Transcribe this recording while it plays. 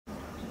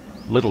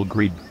Little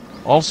Grebe,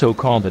 also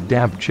called a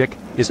dabchick,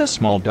 is a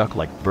small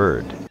duck-like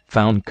bird,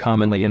 found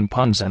commonly in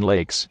ponds and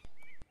lakes.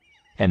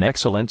 An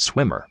excellent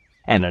swimmer,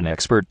 and an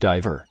expert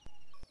diver.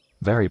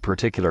 Very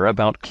particular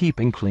about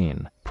keeping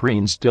clean,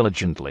 preens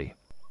diligently.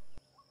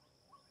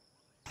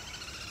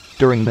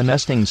 During the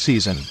nesting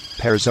season,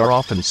 pairs are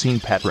often seen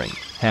pattering,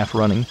 half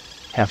running,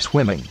 half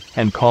swimming,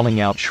 and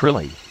calling out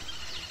shrilly.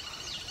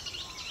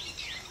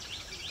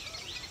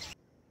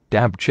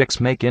 Dabchicks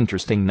make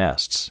interesting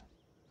nests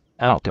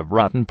out of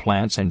rotten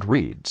plants and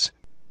reeds,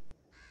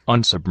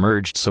 on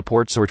submerged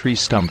supports or tree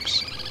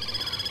stumps.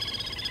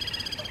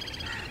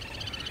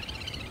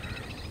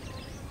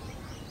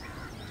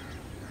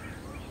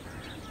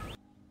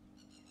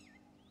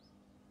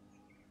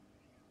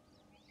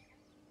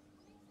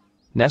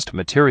 Nest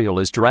material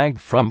is dragged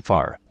from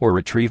far or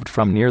retrieved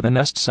from near the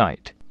nest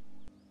site.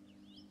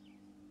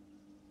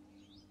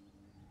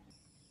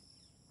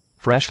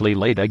 Freshly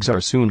laid eggs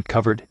are soon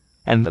covered,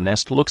 and the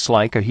nest looks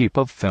like a heap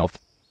of filth.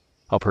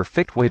 A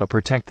perfect way to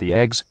protect the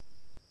eggs.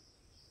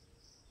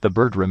 The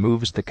bird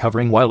removes the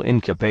covering while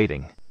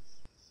incubating.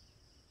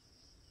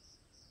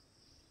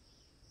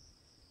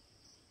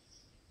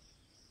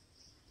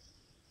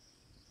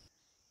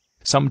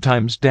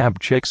 Sometimes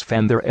dabchicks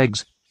fan their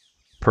eggs,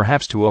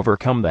 perhaps to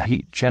overcome the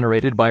heat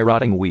generated by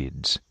rotting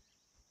weeds.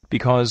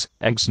 Because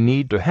eggs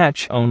need to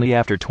hatch only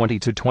after 20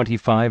 to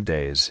 25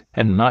 days,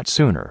 and not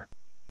sooner.